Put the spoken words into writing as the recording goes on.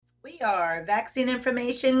are Vaccine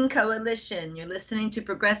Information Coalition. You're listening to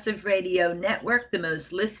Progressive Radio Network, the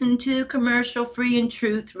most listened to commercial-free and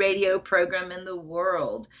truth radio program in the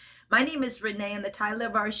world. My name is Renee, and the title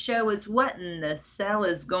of our show is What in the Cell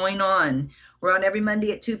is Going On? We're on every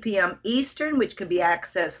Monday at 2 p.m. Eastern, which can be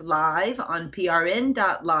accessed live on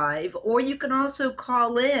prn.live, or you can also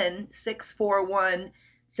call in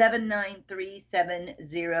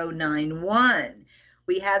 641-793-7091.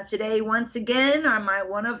 We have today, once again,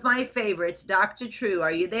 one of my favorites, Dr. True.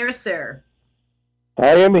 Are you there, sir?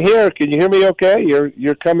 I am here. Can you hear me okay?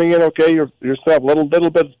 You're coming in okay yourself. A little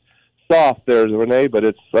bit soft there, Renee,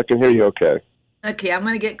 but I can hear you okay. Okay, I'm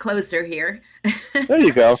going to get closer here. There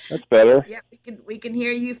you go. That's better. Yeah, we can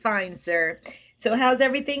hear you fine, sir. So how's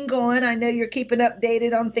everything going? I know you're keeping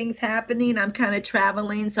updated on things happening. I'm kind of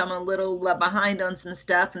traveling, so I'm a little behind on some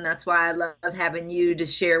stuff, and that's why I love having you to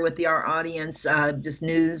share with our audience just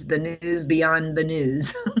the news beyond the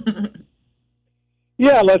news.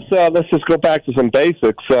 Yeah, let's just go back to some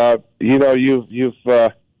basics. You've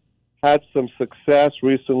had some success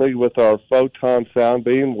recently with our Photon Sound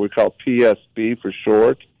Beam. We call PSB for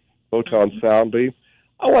short, Photon Sound Beam.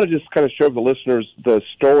 I want to just kind of share with the listeners the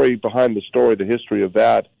story behind the story, the history of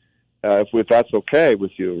that, if that's okay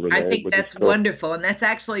with you, Renee. I think that's wonderful, and that's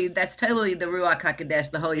totally the Ruach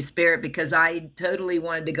HaKodesh, the Holy Spirit, because I totally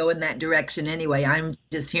wanted to go in that direction anyway.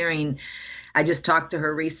 I just talked to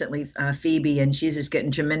her recently, Phoebe, and she's just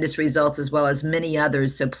getting tremendous results as well as many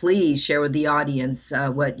others. So please share with the audience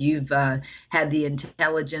what you've had the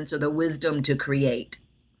intelligence or the wisdom to create.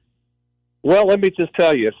 Well, let me just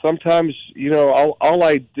tell you, sometimes, all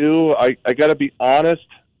I do, I got to be honest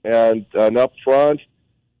and upfront.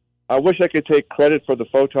 I wish I could take credit for the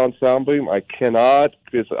Photon Sound Beam. I cannot,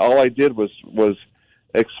 because all I did was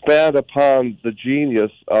expand upon the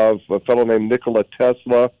genius of a fellow named Nikola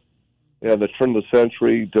Tesla. At the turn of the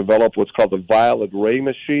century, developed what's called the violet ray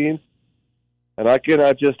machine. And again,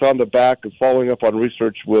 I just on the back of following up on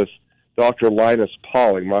research with Dr. Linus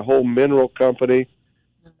Pauling, my whole mineral company,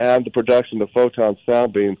 and the production of the Photon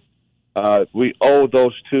Sound Beam, we owe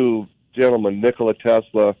those two gentlemen, Nikola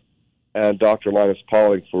Tesla and Dr. Linus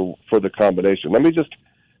Pauling, for the combination. Let me just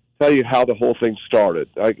tell you how the whole thing started.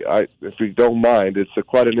 If you don't mind, it's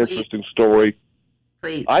quite an interesting story.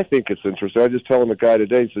 Please. I think it's interesting. I was just telling the guy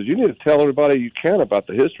today, he says, you need to tell everybody you can about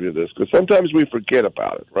the history of this, because sometimes we forget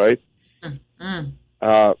about it, right?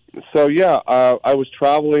 I was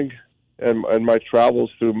traveling, and my travels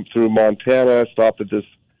through Montana, I stopped at this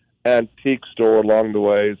antique store along the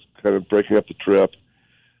way, kind of breaking up the trip.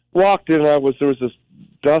 Walked in, there was this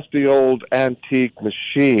dusty old antique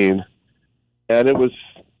machine, and it was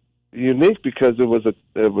unique because it was a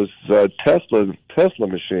Tesla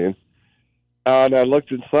machine. And I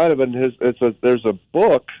looked inside of it, and there's a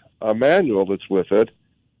book, a manual that's with it,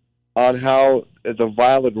 on how the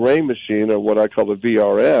violet ray machine, or what I call the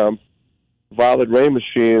VRM, violet ray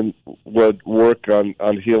machine would work on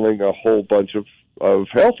healing a whole bunch of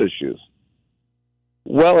health issues.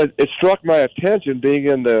 Well, it struck my attention, being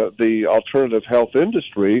in the alternative health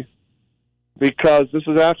industry, because this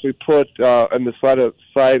was actually put on the side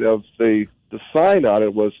of the sign on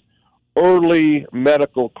it was early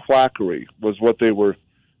medical quackery, was what they were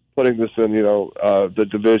putting this in, the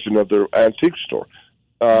division of their antique store.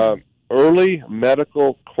 Early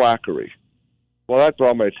medical quackery. Well, that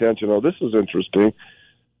brought my attention. Oh, this is interesting.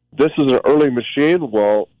 This is an early machine.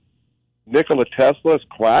 Well, Nikola Tesla's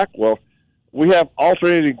quack. Well, we have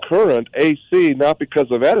alternating current, AC, not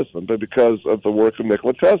because of Edison, but because of the work of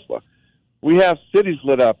Nikola Tesla. We have cities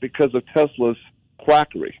lit up because of Tesla's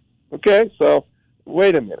quackery. Okay, so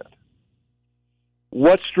wait a minute.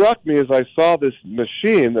 What struck me is I saw this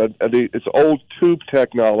machine, it's old tube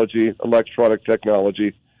technology, electronic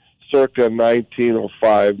technology, circa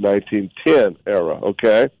 1905, 1910 era,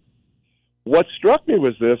 okay? What struck me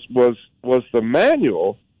was the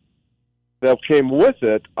manual that came with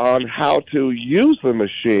it on how to use the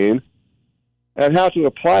machine and how to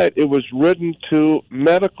apply it. It was written to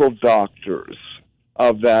medical doctors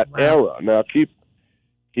of that era. Now, keep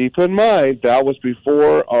in mind, that was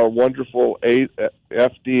before our wonderful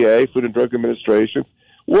FDA, Food and Drug Administration,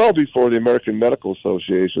 well before the American Medical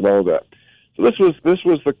Association, all that. So this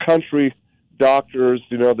was the country doctors,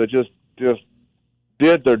 that just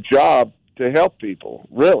did their job to help people,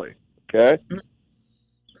 really, okay?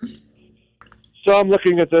 So I'm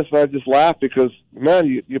looking at this, and I just laugh because,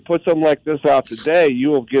 man, you put something like this out today, you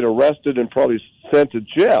will get arrested and probably sent to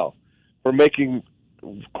jail for making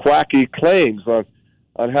quacky claims on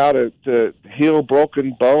how to heal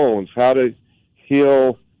broken bones, how to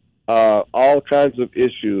heal all kinds of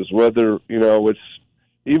issues, whether, it's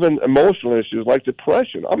even emotional issues like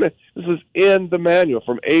depression. I mean, this is in the manual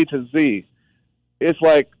from A to Z. It's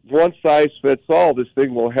like one size fits all. This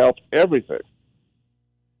thing will help everything.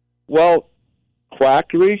 Well,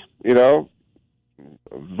 quackery,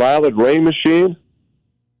 violet ray machine.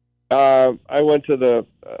 I went to the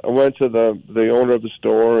owner of the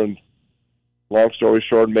store, and long story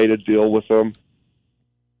short, made a deal with him.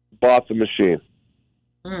 Bought the machine.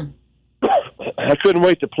 I couldn't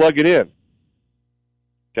wait to plug it in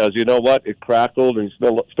because you know what? It crackled and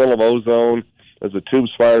still of ozone as the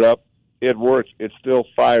tubes fired up. It worked. It still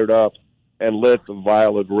fired up and lit the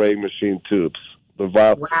violet ray machine tubes.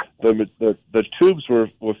 The tubes were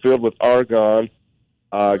filled with argon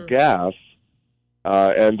gas,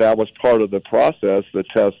 and that was part of the process that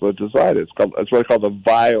Tesla designed. It's what I call the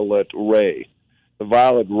violet ray. The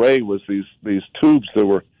violet ray was these tubes that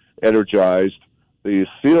were energized, these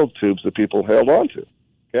sealed tubes that people held onto.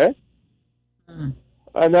 Okay, and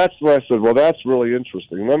that's where I said, well, that's really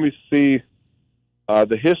interesting. Let me see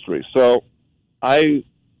the history. So I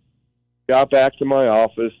got back to my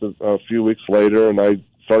office a few weeks later, and I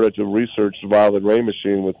started to research the violet ray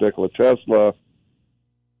machine with Nikola Tesla,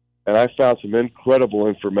 and I found some incredible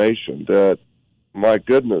information that, my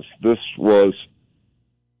goodness, this was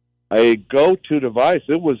a go-to device.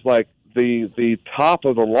 It was like the top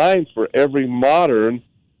of the line for every modern,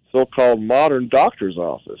 so-called modern doctor's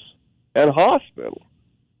office and hospital.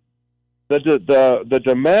 The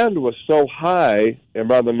demand was so high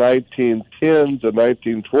around the 1910 to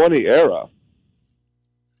 1920 era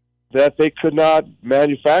that they could not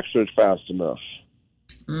manufacture it fast enough.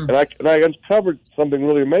 And I uncovered something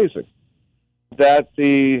really amazing, that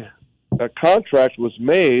a contract was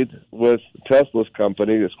made with Tesla's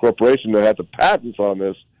company, this corporation that had the patents on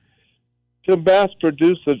this, to mass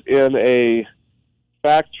produce it in a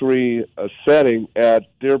factory setting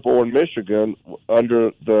at Dearborn, Michigan,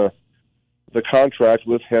 under the contract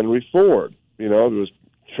with Henry Ford. It was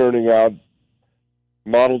churning out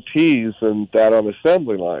Model Ts and that on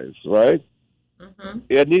assembly lines, right?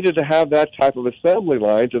 It needed to have that type of assembly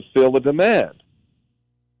line to fill the demand.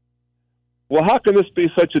 Well, how can this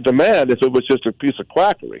be such a demand if it was just a piece of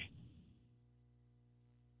quackery?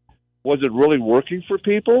 Was it really working for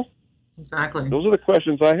people? Exactly. Those are the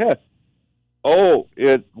questions I had. Oh,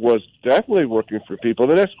 it was definitely working for people.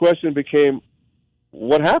 The next question became,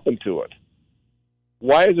 what happened to it?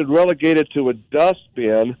 Why is it relegated to a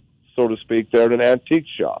dustbin, so to speak, there at an antique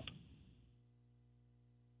shop?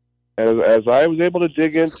 And as I was able to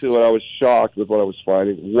dig into it, I was shocked with what I was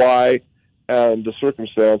finding, why, and the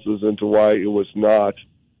circumstances into why it was not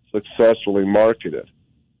successfully marketed.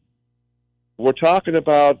 We're talking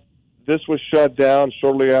about this was shut down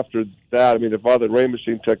shortly after that. I mean, the violet ray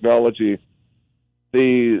machine technology,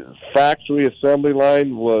 the factory assembly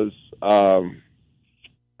line was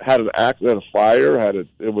had a fire,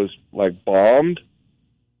 it was like bombed.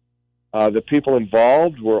 The people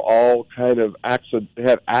involved were all kind of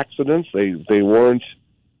had accidents. They weren't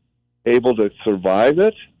able to survive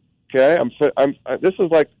it. Okay, this is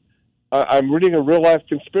like I'm reading a real life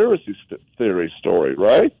conspiracy theory story,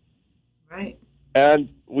 right? Right. And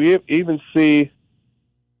we even see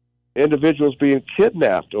individuals being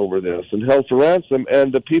kidnapped over this and held to ransom,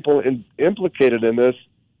 and the people implicated in this.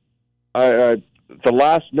 The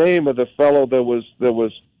last name of the fellow that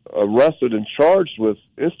was arrested and charged with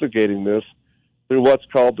instigating this through what's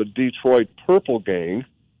called the Detroit Purple Gang.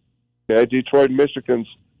 Okay, Detroit, Michigan's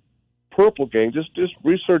Purple Gang. Just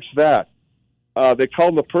research that. They called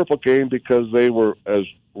them the Purple Gang because they were as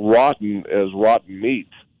rotten as rotten meat.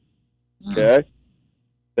 Okay,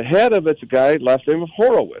 the head of it's a guy, last name of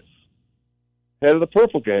Horowitz, head of the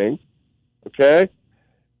Purple Gang. Okay,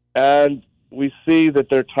 and we see that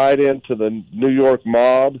they're tied into the New York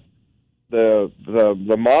mob, the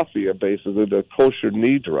mafia, basically the kosher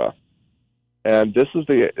nidra, and this is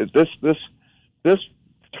this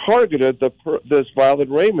targeted this violet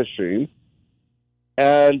ray machine,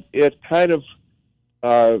 and it kind of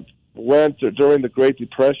went during the Great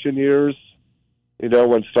Depression years.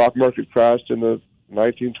 When stock market crashed in the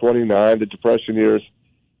 1929, the Depression years,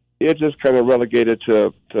 it just kind of relegated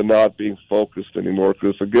to not being focused anymore.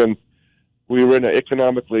 Because again, we were in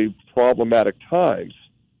economically problematic times.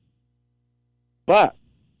 But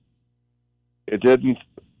it didn't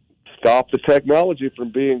stop the technology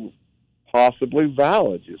from being possibly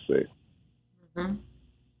valid, you see. Mm-hmm.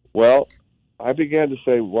 Well, I began to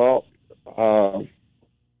say,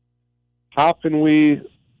 how can we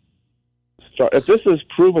start? If this is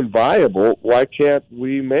proven viable, why can't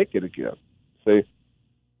we make it again? See,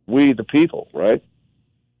 we, the people, right?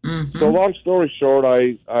 So Mm-hmm. long story short,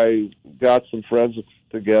 I got some friends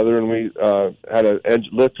together, and we had an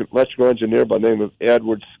electrical engineer by the name of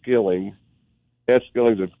Edward Skilling. Ed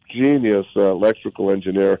Skilling's a genius electrical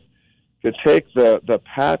engineer. To take the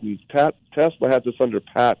patent, Tesla had this under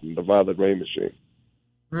patent, the violet ray machine.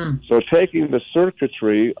 Mm. So taking the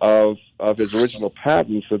circuitry of his original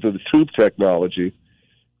patents into the tube technology,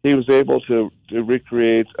 he was able to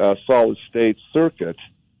recreate a solid-state circuit.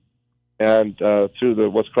 And through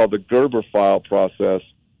what's called the Gerber file process,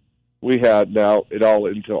 we had now it all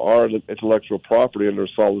into our intellectual property under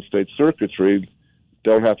solid-state circuitry.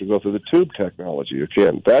 Don't have to go through the tube technology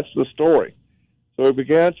again. That's the story. So we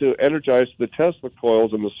began to energize the Tesla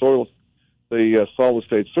coils in the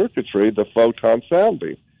solid-state circuitry, the Photon Sound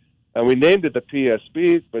Beam. And we named it the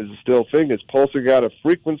PSB, but it's still a thing. It's pulsing out a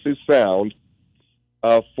frequency sound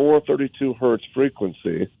of 432 hertz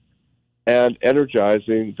frequency and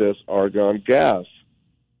energizing this argon gas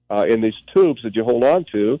in these tubes that you hold on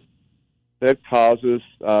to that causes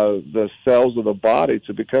the cells of the body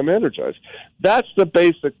to become energized. That's the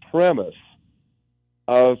basic premise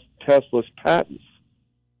of Tesla's patents.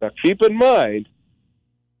 Now, keep in mind,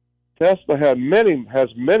 Tesla has many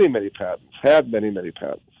patents,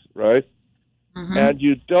 right? Mm-hmm. And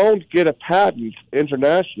you don't get a patent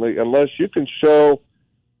internationally unless you can show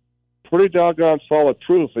pretty doggone solid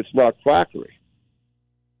proof it's not quackery.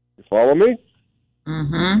 You follow me?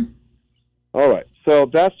 Mm-hmm. All right. So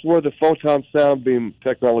that's where the Photon Sound Beam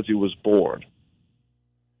technology was born.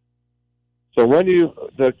 So when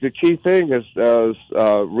the key thing is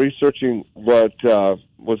researching what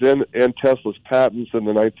was in Tesla's patents in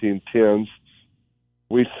the 1910s,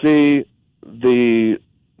 we see the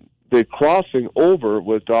crossing over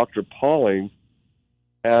with Dr. Pauling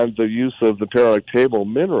and the use of the periodic table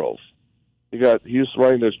minerals. He's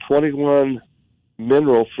running those 21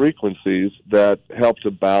 mineral frequencies that help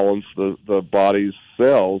to balance the body's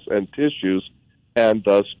cells and tissues and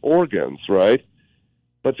thus organs, right?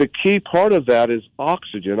 But the key part of that is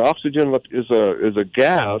oxygen. Oxygen is a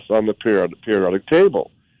gas on the periodic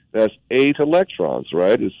table. It has 8 electrons,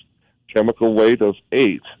 right? It's chemical weight of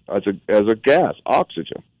 8 as a gas,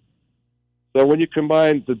 oxygen. So when you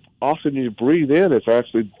combine the oxygen you breathe in, it's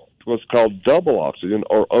actually what's called double oxygen,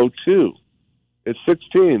 or O2. It's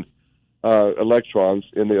 16 electrons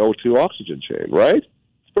in the O2 oxygen chain, right?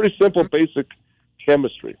 It's pretty simple, basic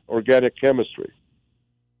chemistry, organic chemistry.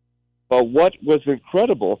 But what was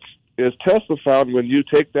incredible is Tesla found when you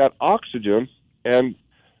take that oxygen and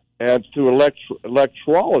through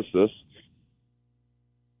electrolysis,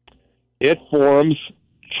 it forms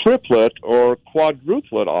triplet or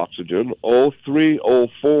quadruplet oxygen, O3,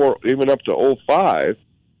 O4, even up to O5,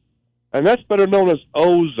 and that's better known as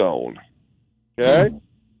ozone. Okay? Mm.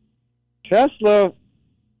 Tesla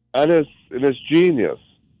and his genius,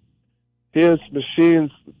 his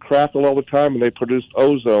machines crackle all the time, and they produce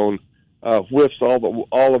ozone whiffs all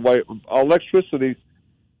the way. Electricity,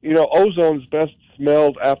 ozone's best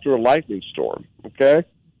smelled after a lightning storm. Okay,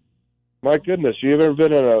 my goodness, you've ever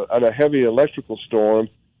been in a heavy electrical storm?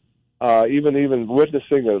 Even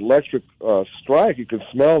witnessing an electric strike, you can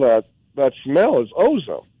smell that. That smell is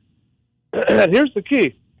ozone. And here's the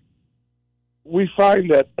key. We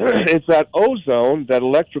find that it's that ozone, that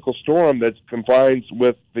electrical storm, that combines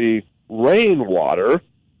with the rainwater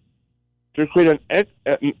to create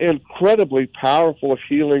an incredibly powerful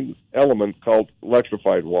healing element called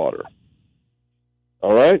electrified water.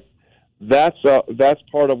 All right? That's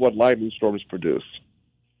part of what lightning storms produce.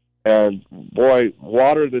 And boy,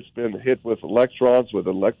 water that's been hit with electrons, with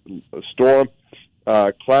a storm,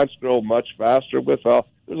 plants grow much faster with, there's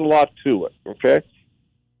a lot to it, okay?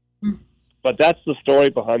 Mm. But that's the story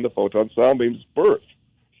behind the Photon Sound Beam's birth.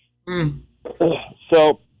 Mm.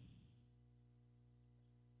 So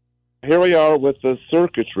here we are with the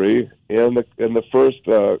circuitry in the first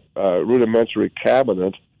rudimentary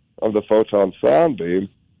cabinet of the Photon Sound Beam.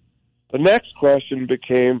 The next question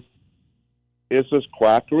became, is this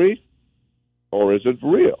quackery or is it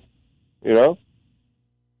real?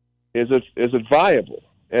 Is it viable?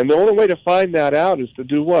 And the only way to find that out is to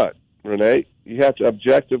do what, Renee? You have to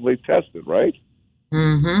objectively test it, right?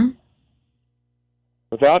 Mm-hmm.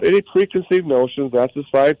 Without any preconceived notions, that's a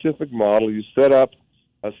scientific model. You set up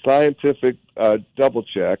a scientific double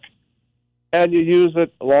check, and you use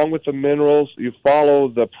it along with the minerals. You follow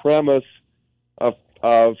the premise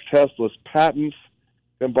of Tesla's patents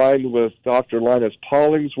combined with Dr. Linus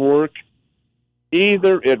Pauling's work.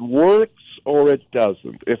 Either it works or it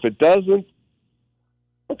doesn't. If it doesn't,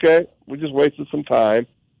 okay, we just wasted some time,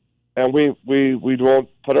 and we won't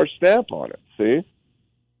put our stamp on it, see?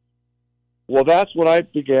 Well, that's what I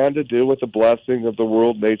began to do with the blessing of the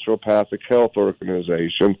World Naturopathic Health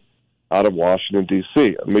Organization out of Washington,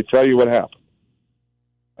 D.C. Let me tell you what happened.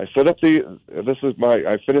 I finished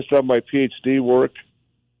up my PhD work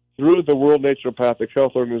through the World Naturopathic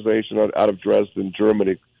Health Organization out of Dresden,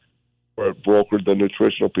 Germany, where it brokered the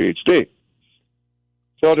nutritional PhD.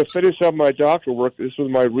 So to finish up my doctoral work, this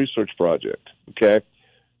was my research project, okay?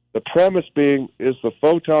 The premise being is the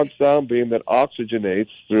photon sound beam that oxygenates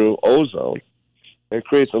through ozone and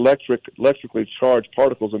creates electrically charged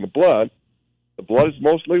particles in the blood. The blood is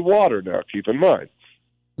mostly water now, keep in mind.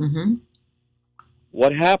 Mm-hmm.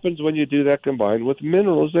 What happens when you do that combined with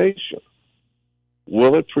mineralization?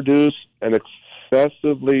 Will it produce an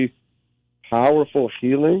excessively powerful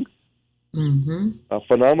healing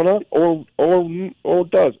phenomenon, or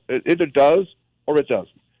does it either does or it doesn't?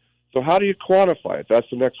 So how do you quantify it? That's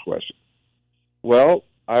the next question. Well,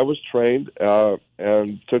 I was trained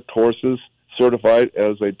and took courses certified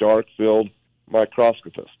as a dark field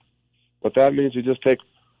microscopist. What that means, you just take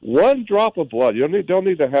one drop of blood. You don't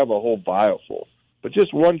need to have a whole vial full, but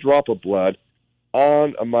just one drop of blood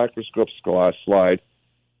on a microscope slide.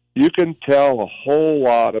 You can tell a whole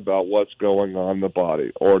lot about what's going on in the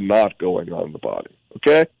body or not going on in the body,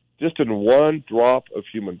 okay? Just in one drop of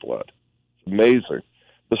human blood. It's amazing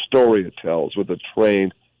the story it tells with a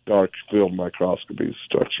trained dark field microscopy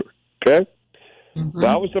structure, okay? Mm-hmm.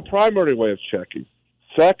 That was the primary way of checking.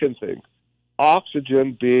 Second thing,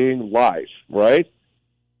 oxygen being life, right?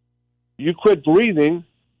 You quit breathing,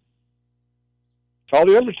 call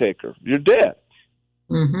the undertaker. You're dead.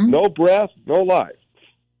 Mm-hmm. No breath, no life.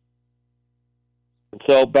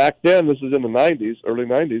 So back then, this is in the 90s, early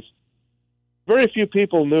 90s, very few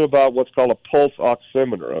people knew about what's called a pulse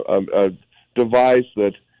oximeter, a device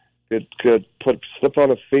that it could slip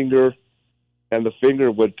on a finger, and the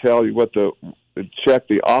finger would tell you check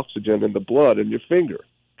the oxygen in the blood in your finger,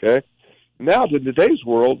 okay? Now, in today's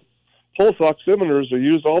world, pulse oximeters are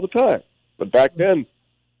used all the time. But back then,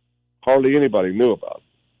 hardly anybody knew about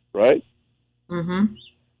it, right? Mm-hmm.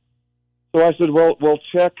 So I said, well, we'll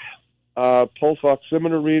check pulse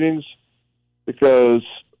oximeter readings because,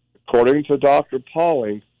 according to Dr.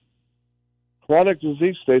 Pauling, chronic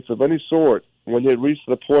disease states of any sort, when they reach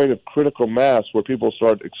the point of critical mass where people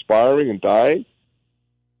start expiring and dying,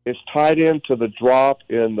 it's tied into the drop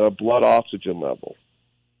in the blood oxygen level.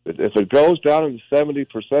 If it goes down in the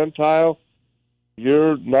 70th percentile,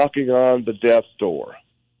 you're knocking on the death's door,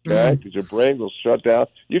 okay? Because your brain will shut down.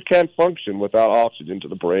 You can't function without oxygen to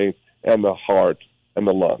the brain and the heart and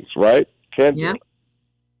the lungs, right? Can't do it.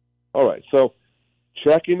 All right, so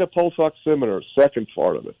checking the pulse oximeter, second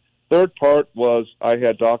part of it. Third part was I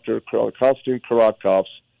had Dr. Konstantin Karakov's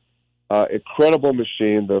incredible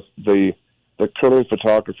machine, the curling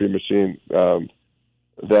photography machine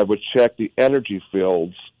that would check the energy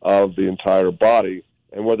fields of the entire body,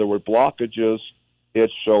 and where there were blockages, it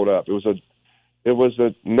showed up. It was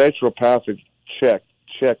a naturopathic check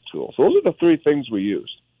tool. So those are the three things we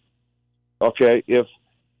used. Okay, if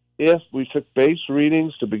we took base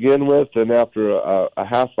readings to begin with, then after a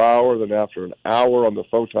half hour, then after an hour on the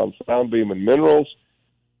photon sound beam and minerals,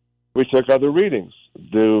 we took other readings.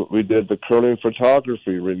 We did the curling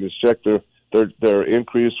photography readings, checked their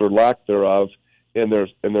increase or lack thereof in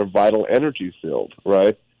their vital energy field,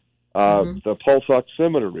 right? The pulse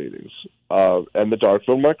oximeter readings and the dark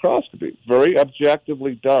field microscopy, very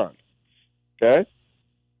objectively done. Okay,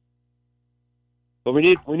 but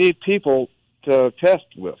we need people to test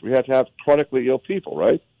with. We had to have chronically ill people,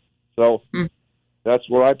 right? So that's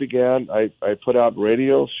where I began. I put out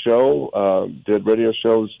radio show, did radio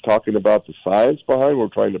shows talking about the science behind what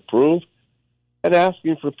we're trying to prove, and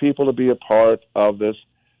asking for people to be a part of this.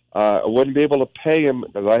 I wouldn't be able to pay them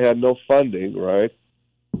because I had no funding, right?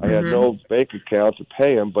 I had no bank account to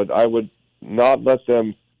pay them, but I would not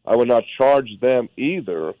charge them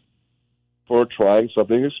either for trying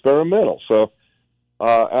something experimental. So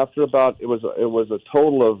after it was a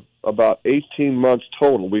total of about 18 months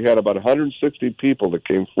total. We had about 160 people that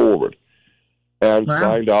came forward and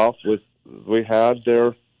signed off with. We had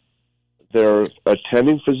their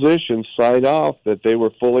attending physicians sign off that they were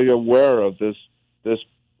fully aware of this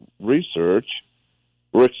research.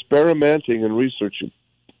 We're experimenting and researching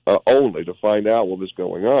only to find out what was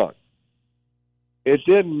going on. It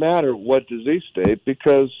didn't matter what disease state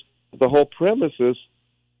because the whole premise is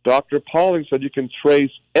Dr. Pauling said you can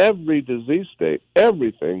trace every disease state,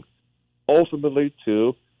 everything, ultimately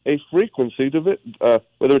to a frequency, whether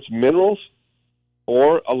it's minerals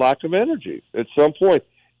or a lack of energy. At some point,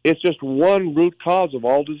 it's just one root cause of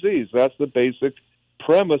all disease. That's the basic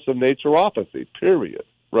premise of naturopathy, period,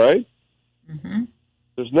 right? Mm-hmm.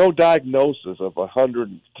 there's no diagnosis of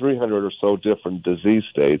 100, 300 or so different disease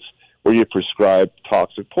states where you prescribe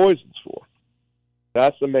toxic poisons for.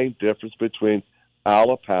 That's the main difference between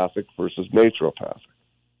allopathic versus naturopathic.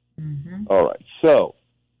 Mm-hmm. All right, so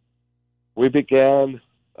we began,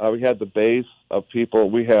 we had the base of people.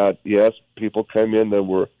 We had, yes, people came in that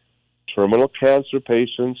were terminal cancer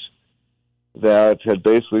patients that had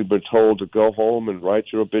basically been told to go home and write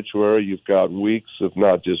your obituary. You've got weeks, if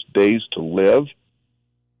not just days, to live.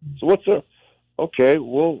 So what's there? Okay,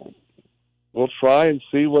 we'll try and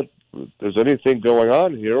see what, if there's anything going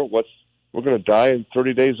on here. We're going to die in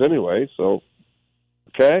 30 days anyway, so,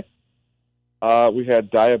 okay. We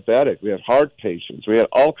had diabetic, we had heart patients, we had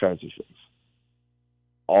all kinds of things.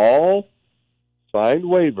 All signed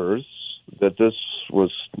waivers that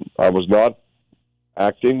I was not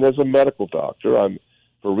acting as a medical doctor. I'm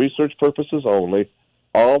for research purposes only.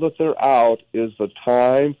 All that they're out is the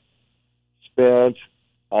time spent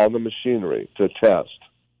on the machinery to test.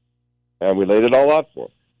 And we laid it all out for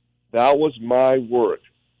them. That was my work.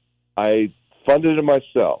 I funded it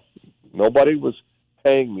myself. Nobody was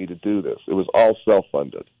paying me to do this. It was all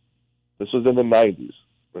self-funded. This was in the 90s,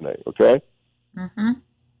 Renee, okay? Mm-hmm.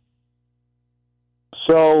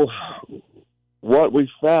 So what we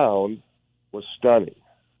found was stunning.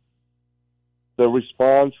 The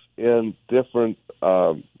response in different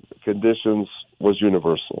conditions was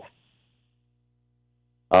universal.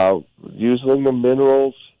 Using the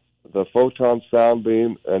minerals, the Photon Sound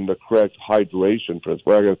Beam, and the correct hydration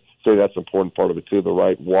principle. I'm going to say that's an important part of it too, the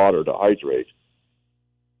right water to hydrate.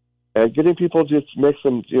 And getting people to just mix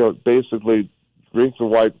them, basically drink the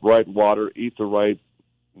right water, eat the right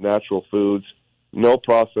natural foods, no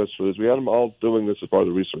processed foods. We had them all doing this as part of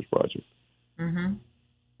the research project. Mm-hmm.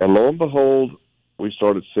 And lo and behold, we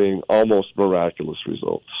started seeing almost miraculous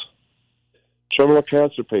results. Terminal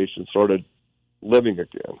cancer patients started living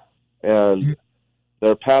again. And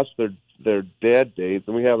they're past their dead dates,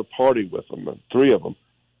 and we had a party with them, 3 of them.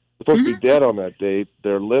 They're supposed to be dead on that date.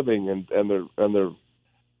 They're living, and they're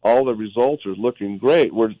all the results are looking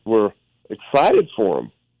great. We're excited for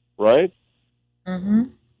them, right? Mm-hmm.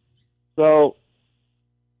 So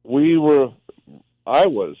I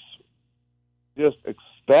was just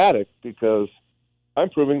ecstatic because I'm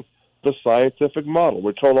proving the scientific model.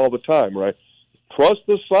 We're told all the time, right? Trust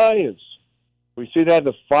the science. We see that in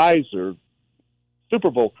the Pfizer Super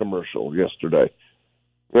Bowl commercial yesterday.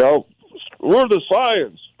 We're the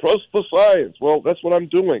science. Trust the science. Well, that's what I'm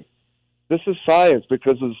doing. This is science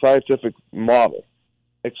because of the scientific model.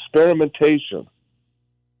 Experimentation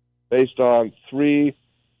based on 3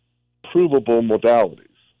 provable modalities.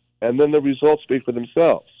 And then the results speak for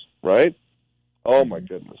themselves, right? Oh, my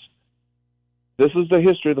goodness. This is the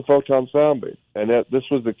history of the Photon Sound Beam. And this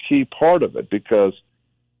was the key part of it because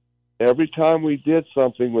every time we did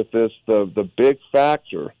something with this, the big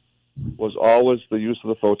factor was always the use of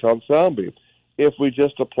the Photon Sound Beam. If we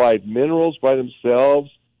just applied minerals by themselves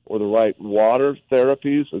or the right water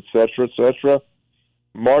therapies, et cetera,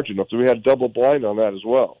 marginal. So we had double blind on that as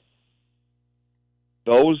well.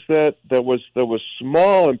 Those there was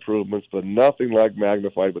small improvements, but nothing like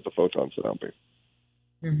magnified with the Photon Sound Beam.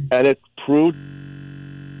 Mm-hmm. And it proved.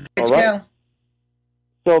 Good to go.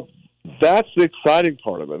 So that's the exciting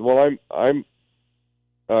part of it. Well, I'm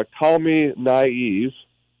call me naive.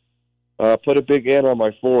 Put a big N on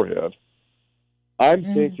my forehead. I'm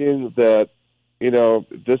thinking that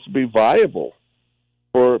this would be viable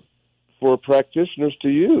for practitioners to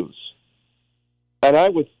use, and I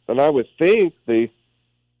would think the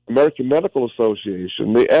American Medical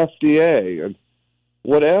Association, the FDA, and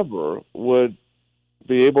whatever would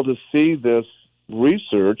be able to see this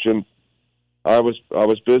research. And I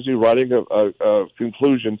was busy writing a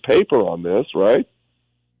conclusion paper on this, right?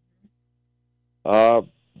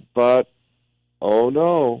 But oh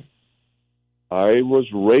no, I was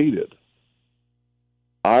raided.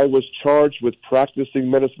 I was charged with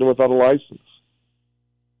practicing medicine without a license.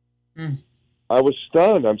 I was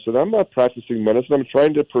stunned. I said, I'm not practicing medicine. I'm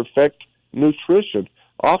trying to perfect nutrition,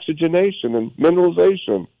 oxygenation, and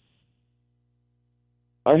mineralization.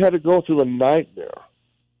 I had to go through a nightmare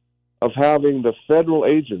of having the federal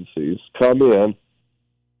agencies come in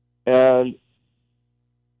and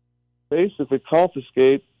basically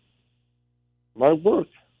confiscate my work,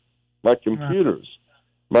 my computers,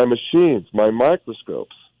 my machines, my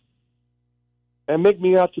microscopes, and make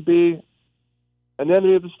me out to be an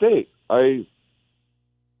enemy of the state.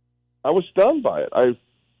 I was stunned by it. I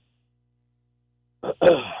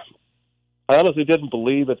honestly didn't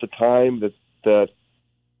believe at the time that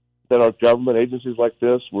our government agencies like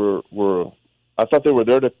this were I thought they were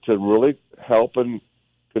there to really help and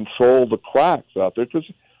control the quacks out there. Because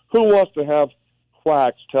who wants to have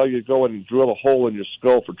quacks tell you to go in and drill a hole in your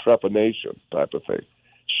skull for trepanation type of thing?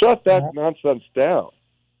 Shut that nonsense down,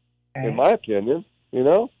 in my opinion, you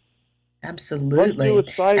know? Absolutely. Let's do it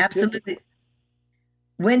scientifically.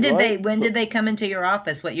 Absolutely. When did they come into your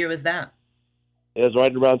office? What year was that? It was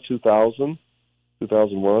right around 2000,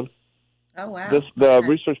 2001. Oh, wow. The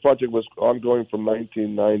research project was ongoing from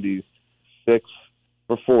 1996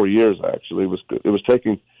 for 4 years, actually. It was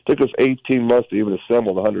took us 18 months to even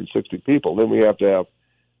assemble the 160 people. Then we have to have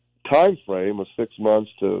time frame of 6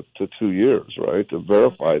 months to 2 years, right, to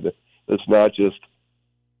verify that it's not just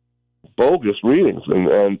bogus readings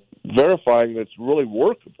and verifying that it's really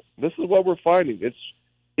workable. This is what we're finding.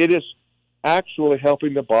 It is actually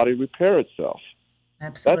helping the body repair itself.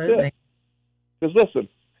 Absolutely. That's it. Because listen,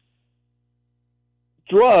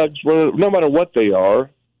 drugs, no matter what they are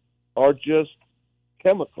just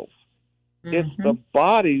chemicals. It's the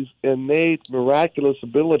body's innate, miraculous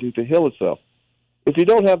ability to heal itself. If you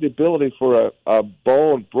don't have the ability for a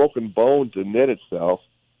broken bone to knit itself,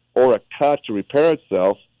 or a cut to repair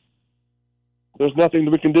itself, there's nothing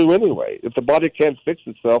that we can do anyway. If the body can't fix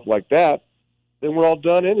itself like that, then we're all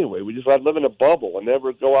done anyway. We just like live in a bubble and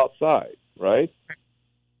never go outside, right?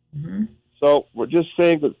 Mm-hmm. So we're just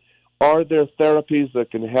saying that, are there therapies that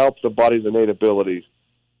can help the body's innate ability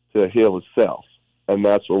to heal itself? And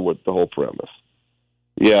that's what the whole premise.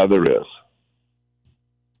 Yeah, there is.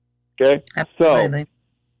 Okay? Absolutely.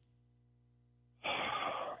 So,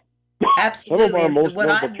 absolutely. Some of our most what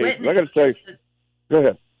I've cases, I got witnessed, to say, go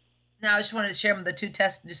ahead. now I just wanted to share the two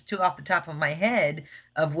tests, just two off the top of my head,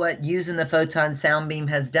 of what using the Photon Sound Beam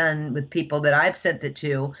has done with people that I've sent it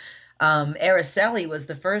to. Araceli was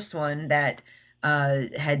the first one that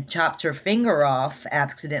had chopped her finger off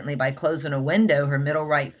accidentally by closing a window. Her middle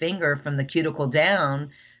right finger from the cuticle down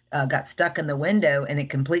got stuck in the window, and it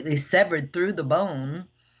completely severed through the bone.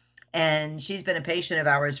 And she's been a patient of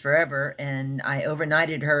ours forever. And I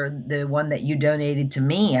overnighted her, the one that you donated to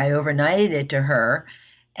me, I overnighted it to her.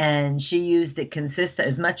 And she used it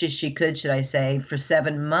as much as she could, should I say, for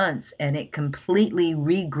 7 months. And it completely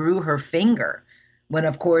regrew her finger. When,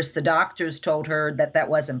 of course, the doctors told her that that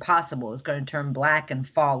wasn't possible. It was going to turn black and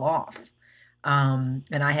fall off. And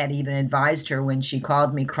I had even advised her when she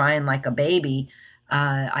called me crying like a baby.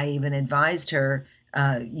 I even advised her,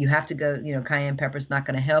 you have to go, cayenne pepper's not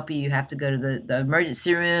going to help you. You have to go to the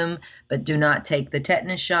emergency room, but do not take the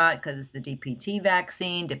tetanus shot because it's the DPT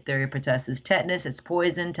vaccine. Diphtheria, pertussis, tetanus. It's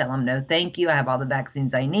poison. Tell them no, thank you. I have all the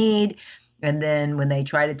vaccines I need. And then when they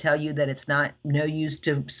try to tell you that it's no use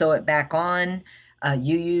to sew it back on,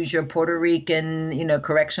 you use your Puerto Rican,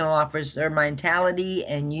 correctional officer mentality,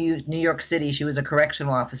 and New York City, she was a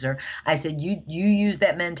correctional officer. I said, you use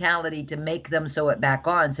that mentality to make them sew it back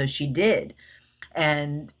on. So she did.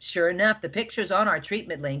 And sure enough, the picture's on our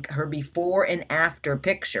treatment link, her before and after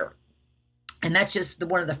picture. And that's just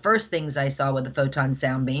one of the first things I saw with the Photon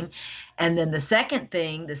Sound Beam. And then the second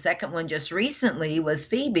one just recently was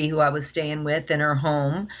Phoebe, who I was staying with in her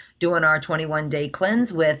home, doing our 21-day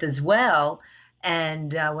cleanse with as well.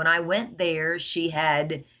 And when I went there, she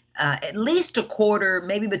had at least a quarter,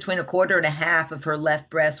 maybe between a quarter and a half of her left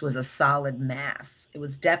breast was a solid mass. It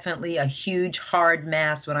was definitely a huge, hard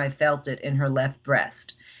mass when I felt it in her left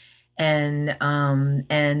breast. And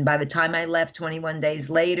by the time I left 21 days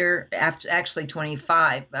later, actually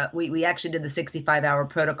 25, we actually did the 65-hour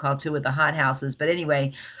protocol too with the hot houses. But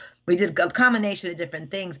anyway, we did a combination of different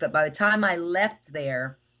things. But by the time I left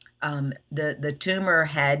there, the tumor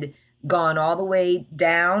had gone all the way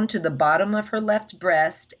down to the bottom of her left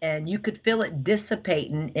breast, and you could feel it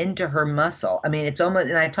dissipating into her muscle. I mean, it's almost,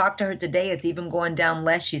 and I talked to her today, it's even going down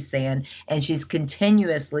less, she's saying, and she's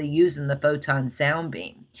continuously using the Photon Sound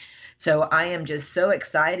Beam. So I am just so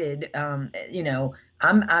excited. I'm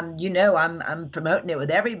promoting it with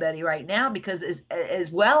everybody right now, because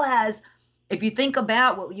as well as, if you think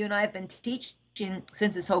about what you and I have been teaching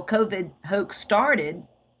since this whole COVID hoax started,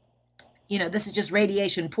 this is just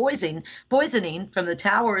radiation poisoning from the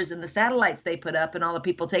towers and the satellites they put up and all the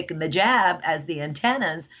people taking the jab as the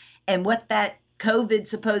antennas. And what that COVID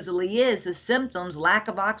supposedly is, the symptoms, lack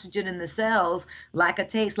of oxygen in the cells, lack of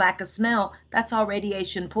taste, lack of smell, that's all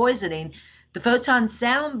radiation poisoning. The Photon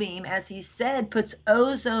Sound Beam, as he said, puts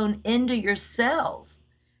ozone into your cells.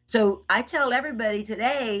 So I tell everybody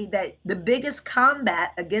today that the biggest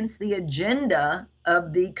combat against the agenda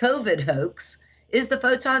of the COVID hoax is the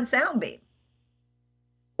Photon Sound Beam.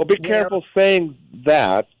 Well, be careful saying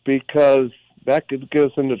that, because that could get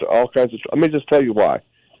us into all kinds of trouble. Let me just tell you why.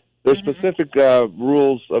 There's specific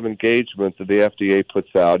rules of engagement that the FDA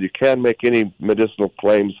puts out. You can't make any medicinal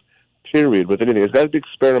claims period, with anything. It's got to be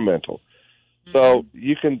experimental. So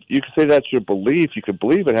you can say that's your belief. You can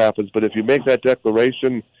believe it happens, but if you make that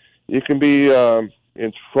declaration, you can be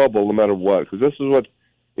in trouble no matter what. Because this is what,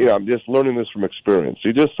 I'm just learning this from experience.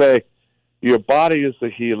 You just say, your body is the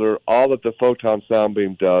healer. All that the photon sound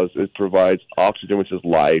beam does, it provides oxygen, which is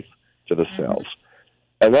life, to the cells.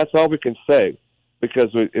 And that's all we can say. Because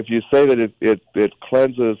if you say that it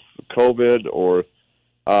cleanses COVID, or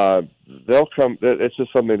they'll come, it's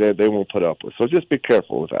just something that they won't put up with. So just be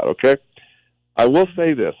careful with that, okay? I will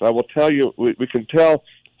say this. I will tell you, we can tell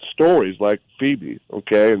stories like Phoebe,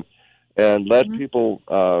 okay, and let people,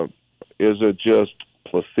 is it just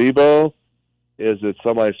placebo? Is it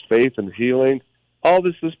somebody's faith in healing? All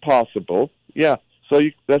this is possible. Yeah. So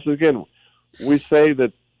that's, again, we say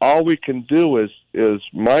that all we can do is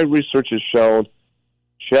my research has shown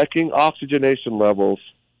checking oxygenation levels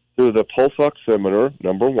through the pulse oximeter,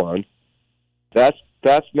 number one. That's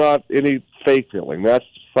not any faith healing. That's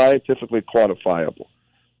scientifically quantifiable.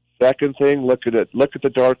 Second thing, look at the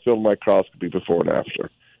dark field microscopy before and after,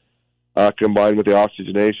 combined with the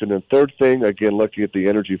oxygenation. And third thing, again, looking at the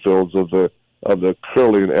energy fields of the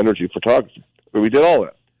Kirlian energy photography. We did all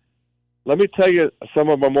that. Let me tell you some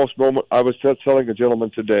of my most moment. I was telling a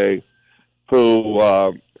gentleman today who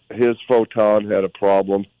his photon had a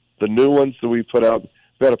problem. The new ones that we put out,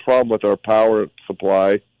 we had a problem with our power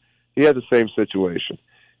supply. He had the same situation.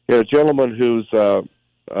 He had a gentleman who's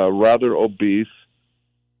rather obese,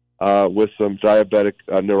 with some diabetic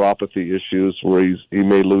neuropathy issues, where he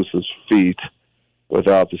may lose his feet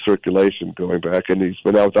without the circulation going back, and he's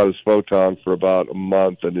been out without his photon for about a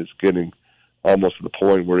month, and is getting almost to the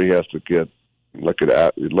point where he has to look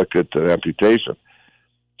at amputation.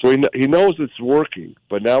 So he knows it's working,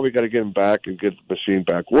 but now we got to get him back and get the machine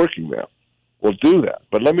back working now. We'll do that.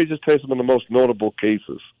 But let me just tell you some of the most notable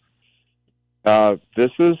cases.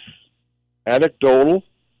 This is anecdotal.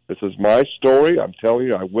 This is my story. I'm telling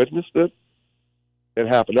you, I witnessed it. It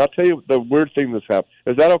happened. I'll tell you the weird thing that's happened.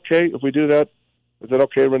 Is that okay if we do that? Is that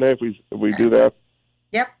okay, Renee, if we do that?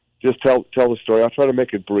 Yep. Just tell the story. I'll try to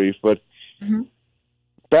make it brief, but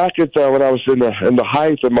back at when I was in the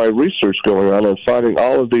height of my research going on and finding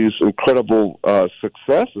all of these incredible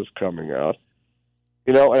successes coming out,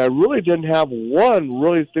 and I really didn't have one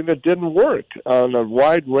really thing that didn't work on a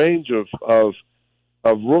wide range of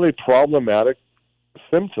really problematic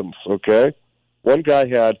symptoms. Okay, one guy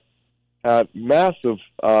had massive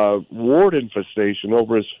wart infestation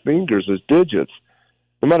over his fingers, his digits.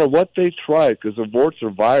 No matter what they tried, because the warts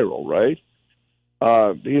are viral, right?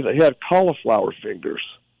 He had cauliflower fingers.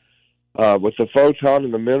 With the photon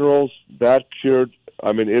and the minerals, that cured,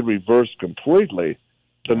 it reversed completely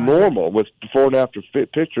to normal with before and after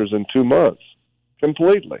pictures in 2 months.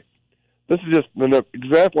 Completely. This is just an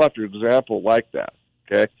example after example like that,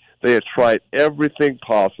 okay? They had tried everything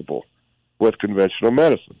possible with conventional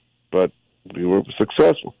medicine, but we were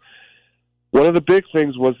successful. One of the big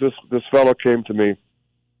things was this fellow came to me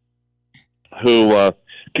who,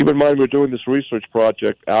 keep in mind, we're doing this research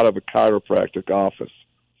project out of a chiropractic office.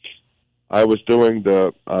 I was doing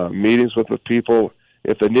the meetings with the people.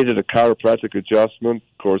 If they needed a chiropractic adjustment,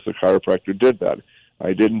 of course, the chiropractor did that.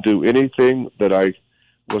 I didn't do anything that I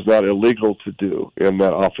was not illegal to do in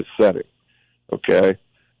that office setting, okay?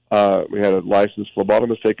 We had a licensed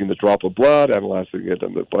phlebotomist taking the drop of blood, analyzing it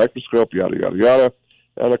under the microscope, yada, yada, yada,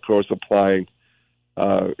 and, of course, applying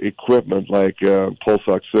equipment like pulse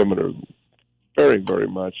oximeter. Very, very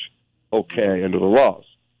much okay under the laws.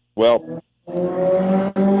 Well,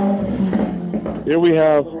 here we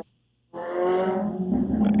have,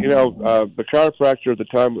 the chiropractor at the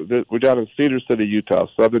time, we're down in Cedar City, Utah,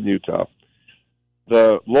 southern Utah.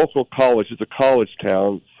 The local college is a college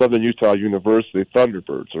town, Southern Utah University,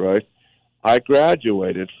 Thunderbirds, right? I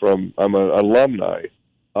graduated I'm an alumni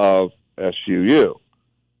of SUU.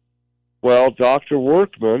 Well, Dr.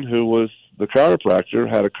 Workman, who was the chiropractor,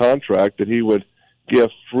 had a contract that he would give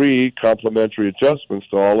free complimentary adjustments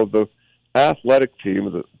to all of the athletic team,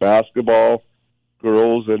 the basketball,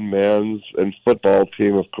 girls and men's, and football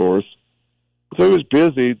team, of course. So he was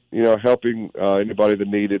busy, helping anybody that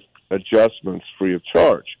needed adjustments free of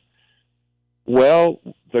charge. Well,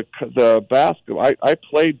 the basketball, I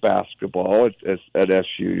played basketball at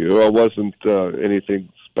SUU. I wasn't anything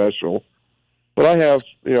special, but I have,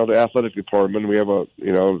 the athletic department. We have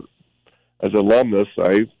as alumnus,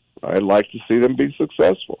 I like to see them be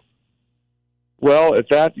successful. Well, at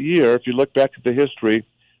that year, if you look back at the history,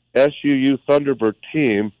 SUU Thunderbird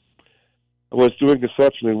team was doing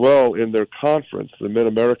exceptionally well in their conference, the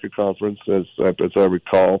Mid-America Conference, as I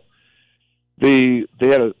recall. They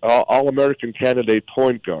had an All-American candidate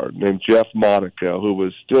point guard named Jeff Monaco, who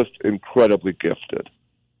was just incredibly gifted,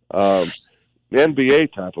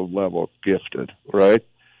 NBA type of level gifted, right?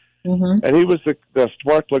 Mm-hmm. And he was the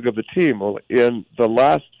spark plug of the team. Well, in the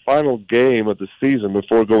last final game of the season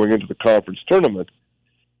before going into the conference tournament,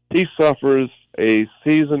 he suffers a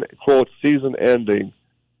quote, season-ending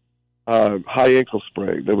high ankle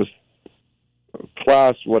sprain. There was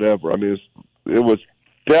class whatever. I mean, it was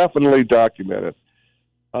definitely documented.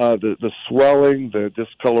 The swelling, the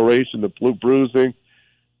discoloration, the bruising.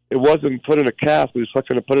 It wasn't put in a cast. He was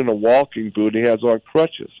going to put in a walking boot, and he has on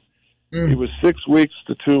crutches. Mm. He was 6 weeks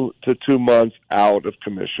to 2 months out of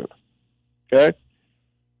commission. Okay?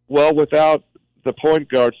 Well, without the point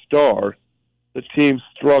guard star, the team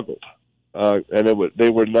struggled. And they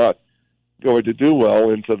were not going to do well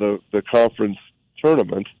into the conference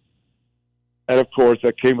tournament. And, of course,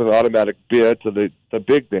 that came with an automatic bid to the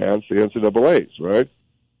big dance, the NCAAs, right?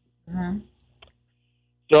 Mm-hmm.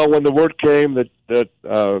 So when the word came that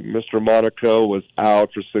Mr. Monaco was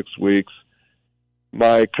out for 6 weeks,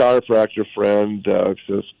 my chiropractor friend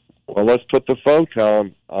says, well, let's put the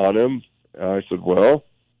photon on him. I said, well,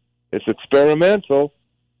 it's experimental,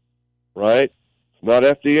 right? It's not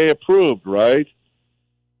FDA approved, right?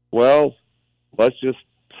 Well, let's just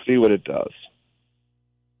see what it does.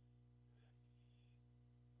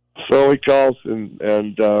 So he calls,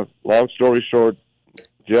 and long story short,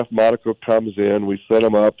 Jeff Monaco comes in. We set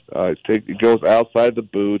him up. He goes outside the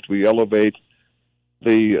booth. We elevate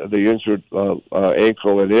the injured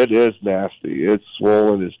ankle, and it is nasty. It's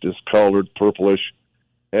swollen. It's discolored, purplish.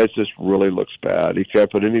 It just really looks bad. He can't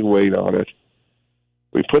put any weight on it.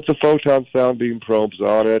 We put the Photon Sound Beam probes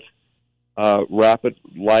on it, wrap it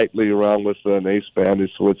lightly around with an ace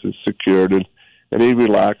bandage so it's secured, and he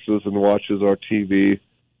relaxes and watches our TV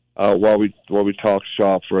while we talk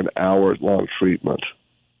shop for an hour-long treatment.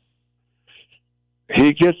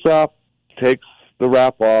 He gets up, takes the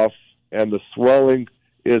wrap off, and the swelling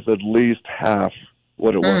is at least half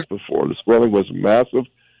what it was before. The swelling was massively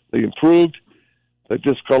improved. The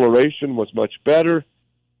discoloration was much better.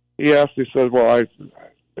 He actually said, well,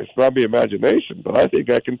 it's not my imagination, but I think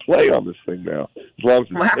I can play on this thing now, as long as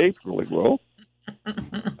it's taped really well.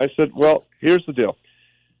 I said, well, here's the deal.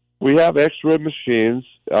 We have X-ray machines.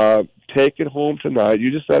 Take it home tonight.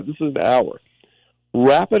 You just said this is an hour.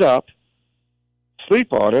 Wrap it up.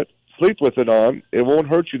 Sleep on it. Sleep with it on. It won't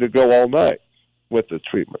hurt you to go all night with the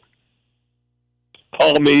treatment.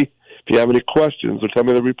 Call me if you have any questions or tell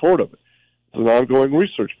me the report of it. It's an ongoing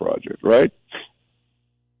research project, right?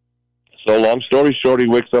 So long story short, he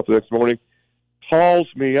wakes up the next morning, calls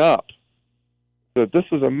me up, said, this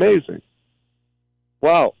is amazing.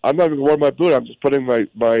 Wow, I'm not even wearing my boot. I'm just putting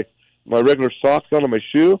my regular socks on and my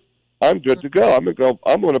shoe. I'm good to go. I'm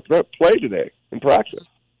going to play today and practice.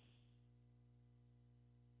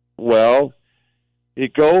 Well, he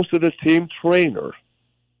goes to the team trainer,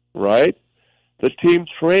 right? The team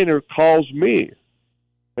trainer calls me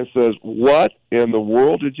and says, what in the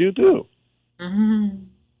world did you do? Mm-hmm.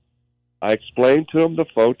 I explained to him the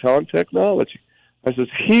photon technology. I says,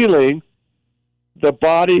 healing, the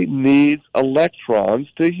body needs electrons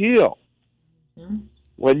to heal. Mm-hmm.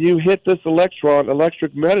 When you hit this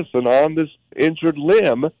electric medicine on this injured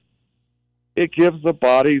limb, it gives the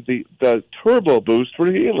body the turbo boost for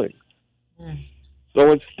healing. Mm.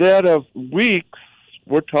 So instead of weeks,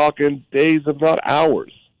 we're talking days, if not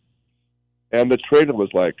hours. And the trainer was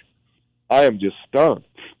like, I am just stunned.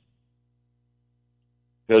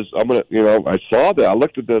 Because I saw that. I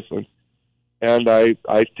looked at this one, and I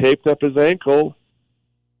taped up his ankle,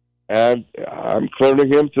 and I'm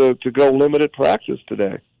clearing him to go limited practice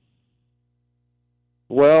today.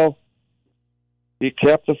 Well, he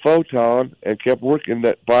kept the photon and kept working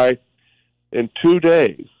that in 2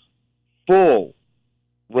 days, full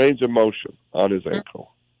range of motion on his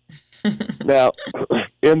ankle. Now,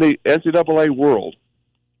 in the NCAA world,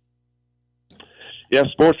 you have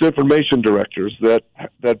sports information directors that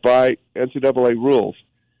by NCAA rules,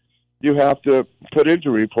 you have to put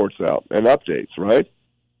injury reports out and updates, right?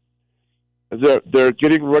 They're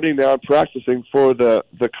getting ready now and practicing for the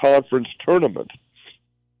conference tournament.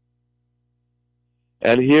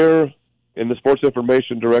 And here in the sports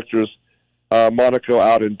information directors, Monaco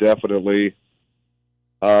out indefinitely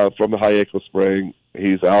from the high ankle sprain.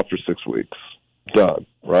 He's out for 6 weeks. Done,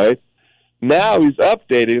 right? Now he's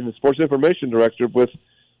updating the sports information director with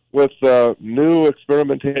new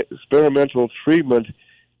experimental treatment.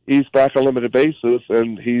 He's back on a limited basis,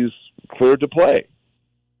 and he's cleared to play.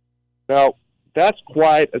 Now, that's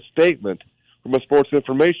quite a statement from a sports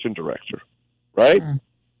information director, right?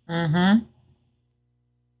 Mm-hmm.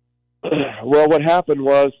 Well, what happened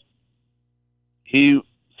was he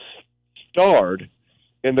starred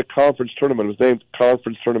in the conference tournament. It was named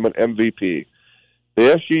Conference Tournament MVP. The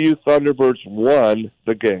SUU Thunderbirds won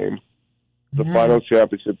the game, the final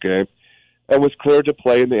championship game, and was cleared to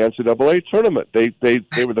play in the NCAA tournament. They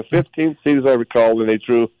were the 15th seed, as I recall, when they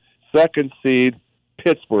drew second seed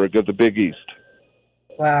Pittsburgh of the Big East.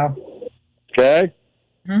 Wow. Okay?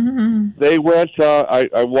 They went,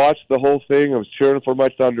 I watched the whole thing. I was cheering for my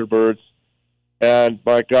Thunderbirds. And,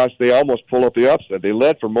 my gosh, they almost pulled up the upset. They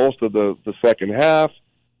led for most of the second half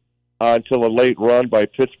until a late run by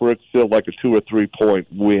Pittsburgh, still like a 2 or 3 point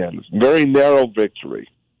win. Very narrow victory.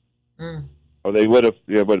 Or they would have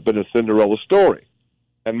been a Cinderella story.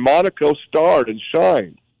 And Monaco starred and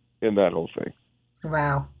shined in that whole thing.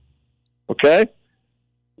 Wow. Okay?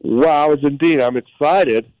 Wow, as indeed. I'm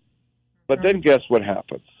excited. But then guess what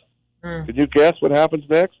happens? Can you guess what happens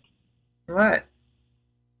next? What?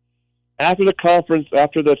 After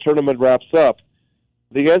the tournament wraps up,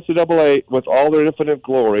 the NCAA, with all their infinite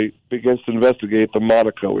glory, begins to investigate the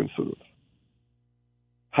Monaco incident.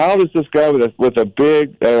 How does this guy with a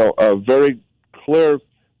big, very clear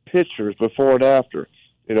pictures before and after,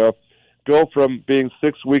 go from being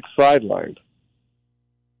 6 weeks sidelined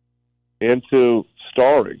into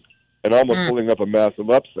starring and almost pulling up a massive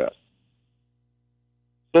upset?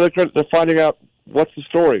 So they're finding out, what's the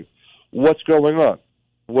story? What's going on?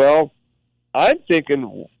 Well, I'm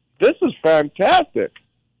thinking, this is fantastic.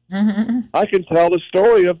 I can tell the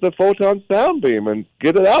story of the Photon Sound Beam and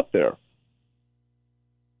get it out there.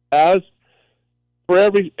 As for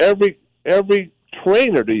every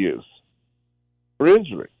trainer to use for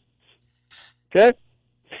injury. Okay?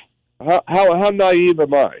 How naive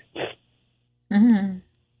am I?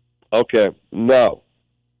 Okay, no.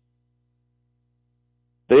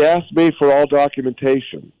 They asked me for all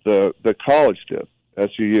documentation. The college did,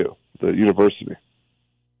 SUU, the university.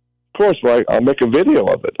 Of course, right, I'll make a video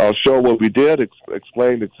of it. I'll show what we did,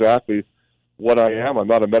 explain exactly what I am. I'm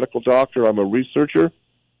not a medical doctor. I'm a researcher.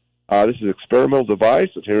 This is an experimental device,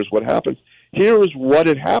 and here's what happens. Here is what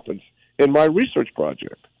it happens in my research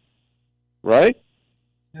project. Right?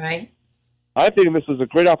 Right. I think this is a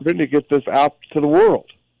great opportunity to get this out to the world.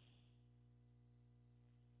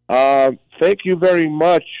 Thank you very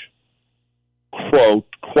much, quote,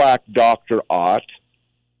 quack Dr. Ott.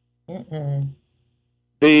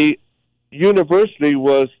 The university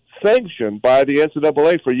was sanctioned by the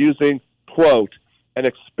NCAA for using, quote, an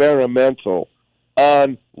experimental,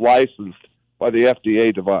 unlicensed by the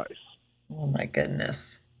FDA device. Oh, my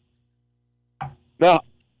goodness. Now,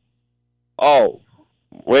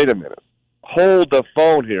 wait a minute. Hold the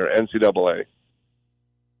phone here, NCAA.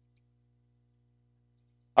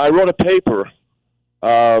 I wrote a paper,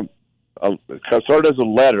 it started as a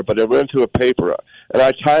letter, but it went into a paper, and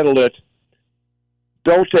I titled it,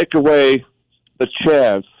 Don't Take Away the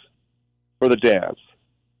Chance for the Dance.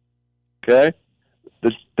 Okay?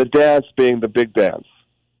 The dance being the big dance.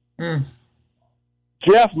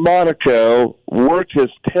 Jeff Monaco worked his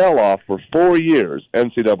tail off for 4 years,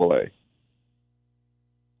 NCAA,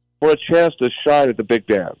 for a chance to shine at the big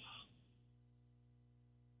dance.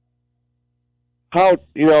 How,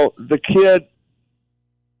 the kid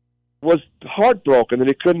was heartbroken that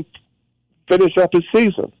he couldn't finish up his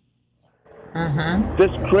season.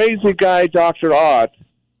 This crazy guy, Dr. Ott,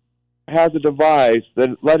 has a device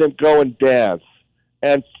that let him go and dance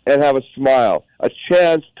and have a smile, a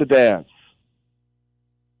chance to dance.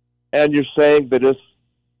 And you're saying that this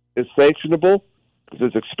is sanctionable because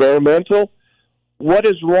it's experimental? What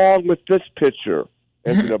is wrong with this picture,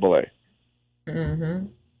 NCAA?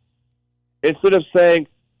 Instead of saying,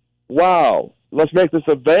 wow, let's make this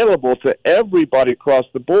available to everybody across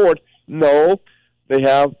the board, no, they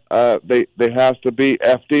have to be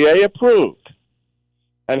FDA approved.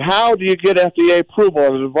 And how do you get FDA approval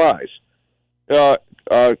on the device?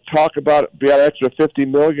 Talk about an extra $50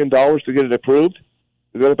 million to get it approved?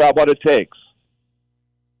 Is that about what it takes?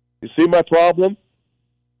 You see my problem?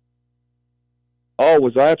 Oh,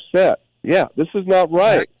 was I upset? Yeah, this is not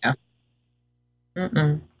right.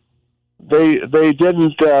 They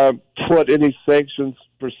didn't put any sanctions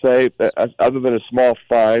per se, other than a small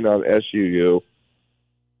fine on SUU.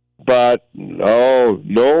 But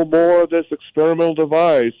no more of this experimental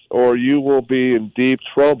device, or you will be in deep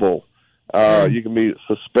trouble. You can be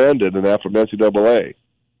suspended and that from NCAA.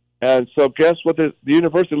 And so guess what? The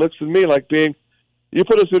university looks at me like being, you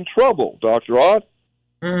put us in trouble, Dr. Ott.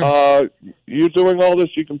 You're doing all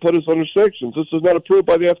this, you can put us under sanctions. This is not approved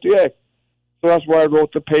by the FDA. So that's why I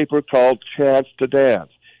wrote the paper called Chance to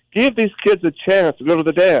Dance. Give these kids a chance to go to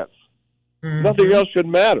the dance. Nothing else should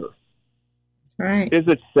matter. Right. Is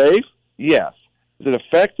it safe? Yes. Is it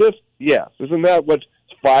effective? Yes. Isn't that what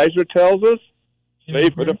Pfizer tells us?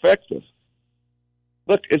 Safe and effective.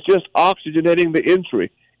 Look, it's just oxygenating the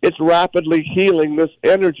injury. It's rapidly healing this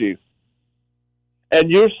energy. And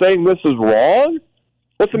you're saying this is wrong?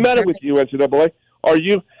 What's the matter with you, NCAA?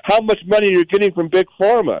 How much money are you getting from Big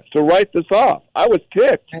Pharma to write this off? I was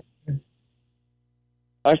ticked.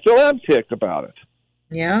 I still am ticked about it.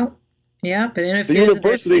 Yeah. Yeah, but interferes with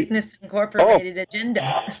their Sickness Incorporated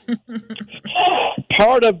agenda.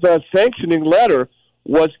 Part of the sanctioning letter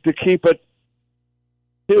was to keep it,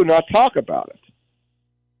 to not talk about it.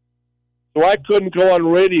 So I couldn't go on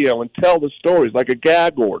radio and tell the stories like a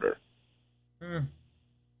gag order.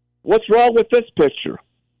 What's wrong with this picture?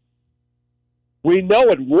 We know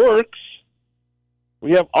it works.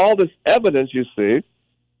 We have all this evidence, you see.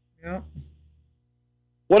 Yeah.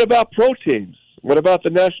 What about proteins? What about the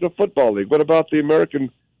National Football League? What about the NFL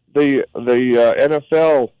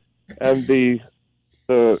and the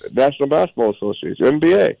National Basketball Association,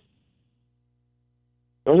 NBA?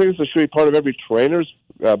 Don't think this should be part of every trainer's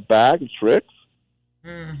bag of tricks.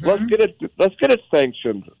 Let's get it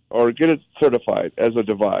sanctioned or get it certified as a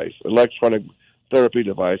device, electronic therapy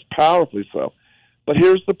device, powerfully so. But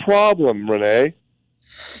here's the problem, Renee.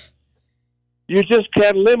 You just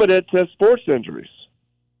can't limit it to sports injuries.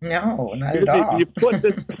 No, not at all. You put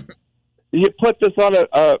this on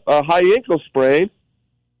a high ankle sprain.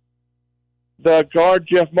 The guard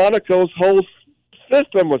Jeff Monaco's whole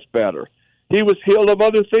system was better. He was healed of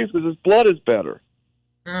other things because his blood is better.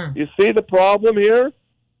 You see the problem here?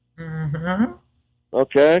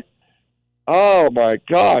 Okay. Oh my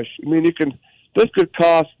gosh! I mean, this could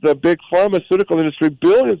cost the big pharmaceutical industry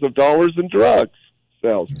billions of dollars in drugs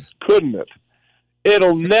sales, couldn't it?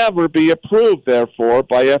 It'll never be approved, therefore,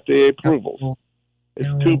 by FDA approvals.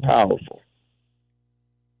 It's too powerful.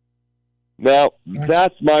 Now,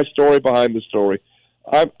 that's my story behind the story.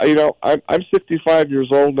 I'm 65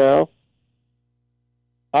 years old now.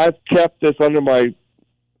 I've kept this under my.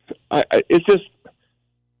 That's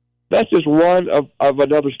just one of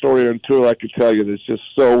another story or two I could tell you that's just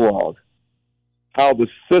so wrong. How the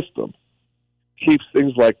system keeps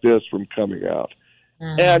things like this from coming out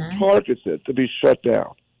and targets it to be shut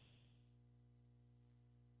down.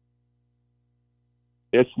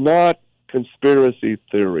 It's not conspiracy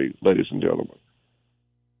theory, ladies and gentlemen.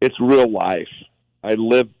 It's real life. I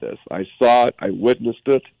lived this. I saw it. I witnessed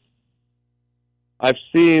it. I've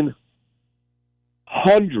seen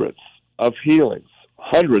hundreds of healings,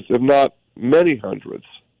 hundreds, if not many hundreds.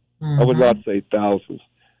 I would not say thousands.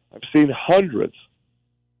 I've seen hundreds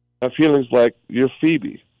of healings like your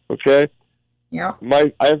Phoebe, okay? Yeah.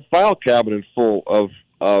 I have a file cabinet full of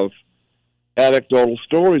anecdotal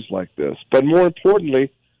stories like this. But more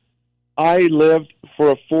importantly, I lived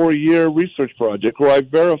for a 4-year research project where I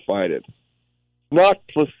verified it. Not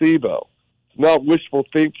placebo. Not wishful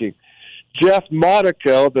thinking. Jeff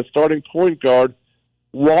Monaco, the starting point guard,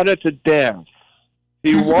 wanted to dance.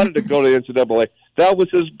 He wanted to go to the NCAA. That was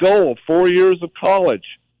his goal, 4 years of college.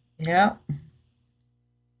 Yeah.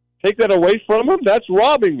 Take that away from him, that's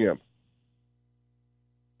robbing him.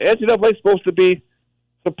 NCAA is supposed to be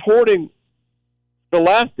supporting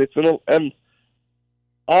scholastics and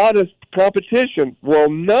honest competition. Well,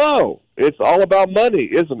 no. It's all about money,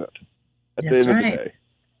 isn't it? At the end of the day.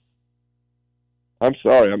 I'm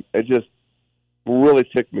sorry. It just really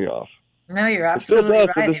ticked me off. No, you're absolutely right.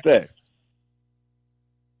 It still does to this day.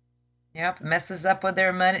 Yep, messes up with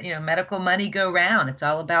their money. Medical money go round. It's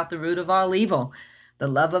all about the root of all evil, the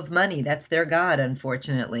love of money. That's their god,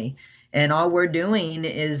 unfortunately. And all we're doing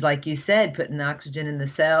is, like you said, putting oxygen in the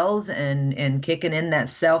cells and kicking in that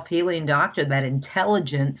self-healing doctor, that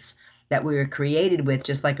intelligence that we were created with,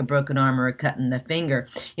 just like a broken arm or a cut in the finger.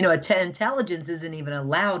 Intelligence isn't even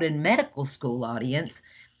allowed in medical school, audience.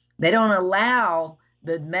 They don't allow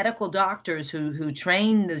the medical doctors who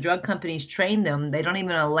train, the drug companies train them, they don't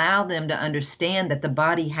even allow them to understand that the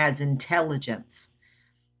body has intelligence.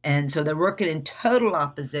 And so they're working in total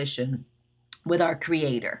opposition with our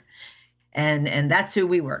creator. And that's who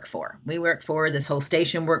we work for. This whole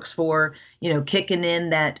station works for, kicking in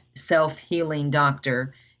that self-healing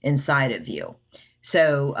doctor inside of you.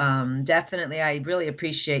 So definitely, I really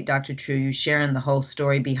appreciate, Dr. True, you sharing the whole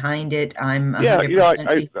story behind it. I'm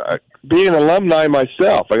 100% I being an alumni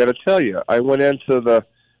myself, I got to tell you, I went into the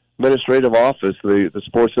administrative office, the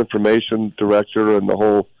sports information director and the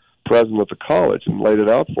whole president of the college, and laid it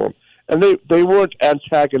out for them. And they weren't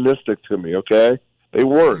antagonistic to me, okay? They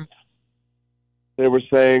weren't. They were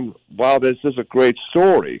saying, wow, this is a great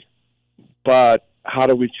story, but how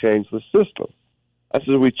do we change the system? I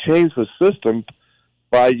said, we change the system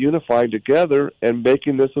by unifying together and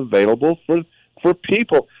making this available for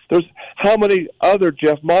people. There's how many other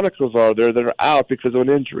Jeff Monicos are there that are out because of an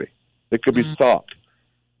injury that could be stopped?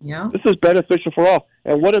 Yeah. This is beneficial for all.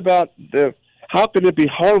 And what about how can it be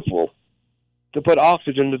harmful to put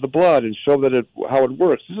oxygen into the blood and show that how it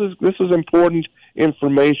works? This is important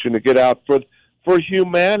information to get out for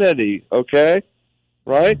humanity, okay?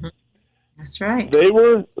 Right? Mm-hmm. That's right. They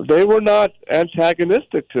were not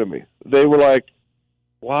antagonistic to me. They were like,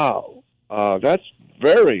 wow, that's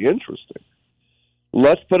very interesting.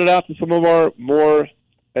 Let's put it out to some of our more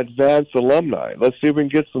advanced alumni. Let's see if we can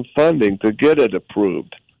get some funding to get it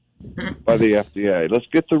approved by the FDA. Let's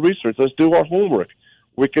get the research. Let's do our homework.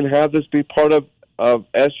 We can have this be part of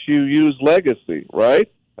SUU's legacy, right?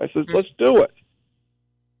 I said, let's do it.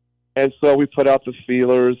 And so we put out the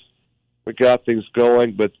feelers. We got things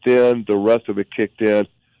going, but then the rest of it kicked in.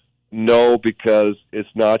 No, because it's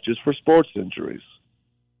not just for sports injuries.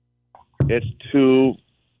 It's too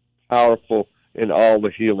powerful in all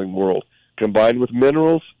the healing world. Combined with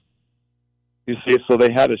minerals, you see, so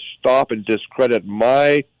they had to stop and discredit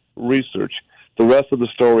my research. The rest of the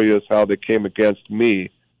story is how they came against me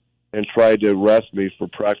and tried to arrest me for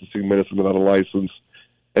practicing medicine without a license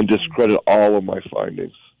and discredit all of my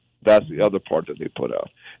findings. That's the other part that they put out.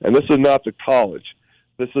 And this is not the college.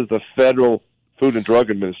 This is the Federal Food and Drug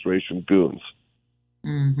Administration goons.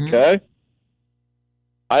 Mm-hmm. Okay?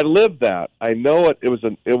 I lived that. I know it. It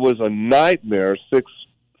was a nightmare.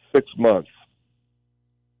 6 months.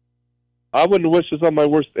 I wouldn't wish this on my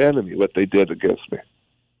worst enemy, what they did against me.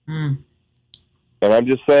 Mm. And I'm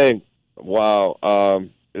just saying, wow.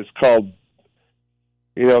 It's called,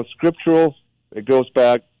 scriptural. It goes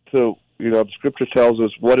back to, the scripture tells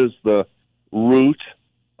us what is the root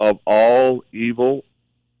of all evil.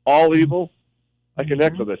 All evil. I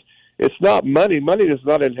connect with this. It's not money. Money is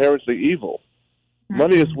not inherently evil.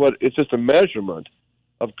 Money is it's just a measurement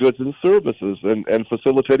of goods and services and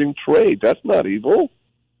facilitating trade. That's not evil.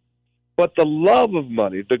 But the love of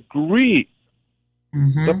money, the greed,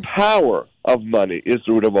 the power of money is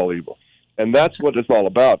the root of all evil. And that's what it's all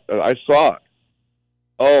about. I saw it.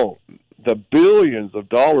 Oh, the billions of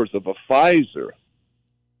dollars of a Pfizer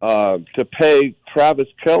to pay Travis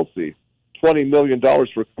Kelce $20 million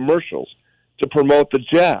for commercials to promote the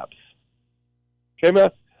jabs. Okay,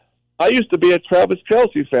 man? I used to be a Travis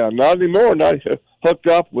Kelce fan, not anymore. Now I hooked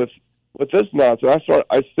up with this nonsense.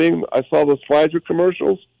 I saw those Pfizer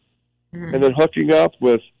commercials, and then hooking up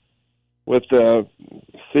with the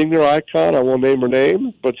singer icon. I won't name her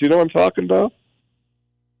name, but you know what I'm talking about.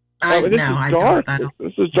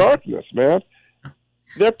 This is darkness, man.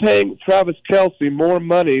 They're paying Travis Kelce more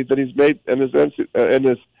money than he's made in his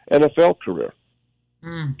NFL career.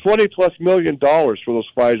 $20+ million for those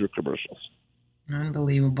Pfizer commercials.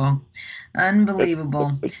 Unbelievable.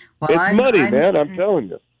 It's money, man. I'm telling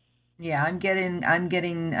you. Yeah, I'm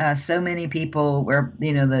getting so many people where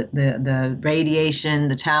the radiation,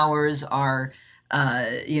 the towers are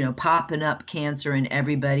popping up cancer in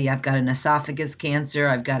everybody. I've got an esophagus cancer,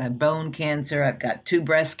 I've got a bone cancer, I've got 2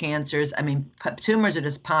 breast cancers. I mean, tumors are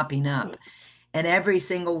just popping up, and every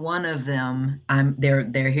single one of them,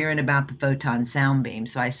 they're hearing about the photon sound beam.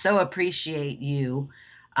 So I so appreciate you.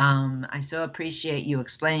 I so appreciate you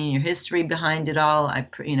explaining your history behind it all. I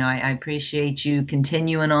appreciate you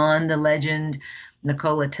continuing on the legend,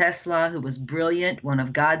 Nikola Tesla, who was brilliant, one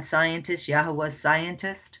of God's scientists, Yahweh's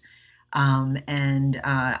scientist. And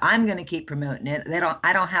I'm going to keep promoting it.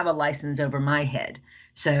 I don't have a license over my head,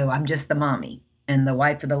 so I'm just the mommy and the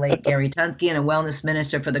wife of the late Gary Tunsky and a wellness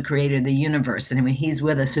minister for the creator of the universe. And I mean, he's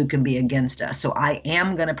with us. Who can be against us? So I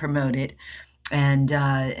am going to promote it. And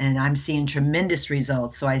I'm seeing tremendous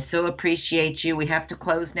results. So I so appreciate you. We have to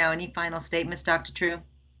close now. Any final statements, Dr. True?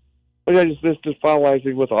 Well, yeah, just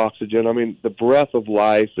finalizing with oxygen. I mean, the breath of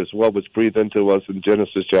life is what was breathed into us in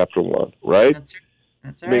Genesis chapter 1, right? That's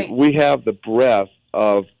right. I mean, we have the breath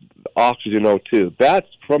of oxygen O2. That's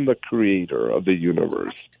from the creator of the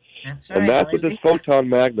universe. That's right. And that's what this photon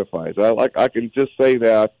magnifies. I can just say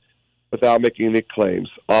that without making any claims.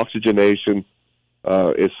 Oxygenation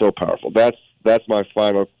is so powerful. That's my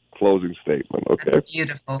final closing statement, okay? That's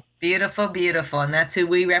beautiful, beautiful, beautiful. And that's who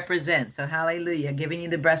we represent. So hallelujah, giving you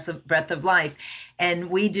the breath of life.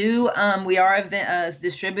 And we are a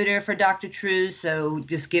distributor for Dr. True. So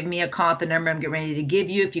just give me a call at the number I'm getting ready to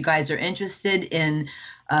give you. If you guys are interested in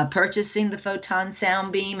purchasing the Photon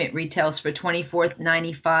Sound Beam, it retails for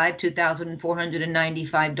 $2,495,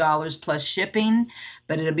 $2,495 plus shipping,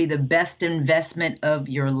 but it'll be the best investment of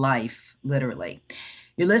your life, literally.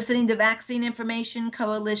 You're listening to Vaccine Information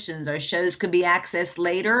Coalitions. Our shows could be accessed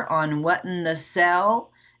later on whatinthecell.com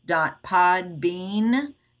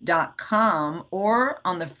renee.podbean.com or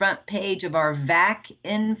on the front page of our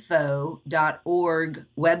vacinfo.org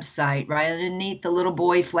website, right underneath the little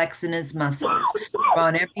boy flexing his muscles. We're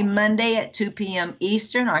on every Monday at 2 p.m.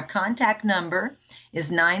 Eastern. Our contact number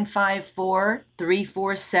is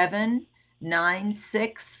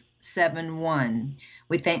 954-347-9671.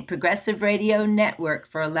 We thank Progressive Radio Network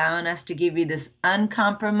for allowing us to give you this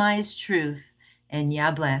uncompromised truth, and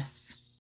Yah bless.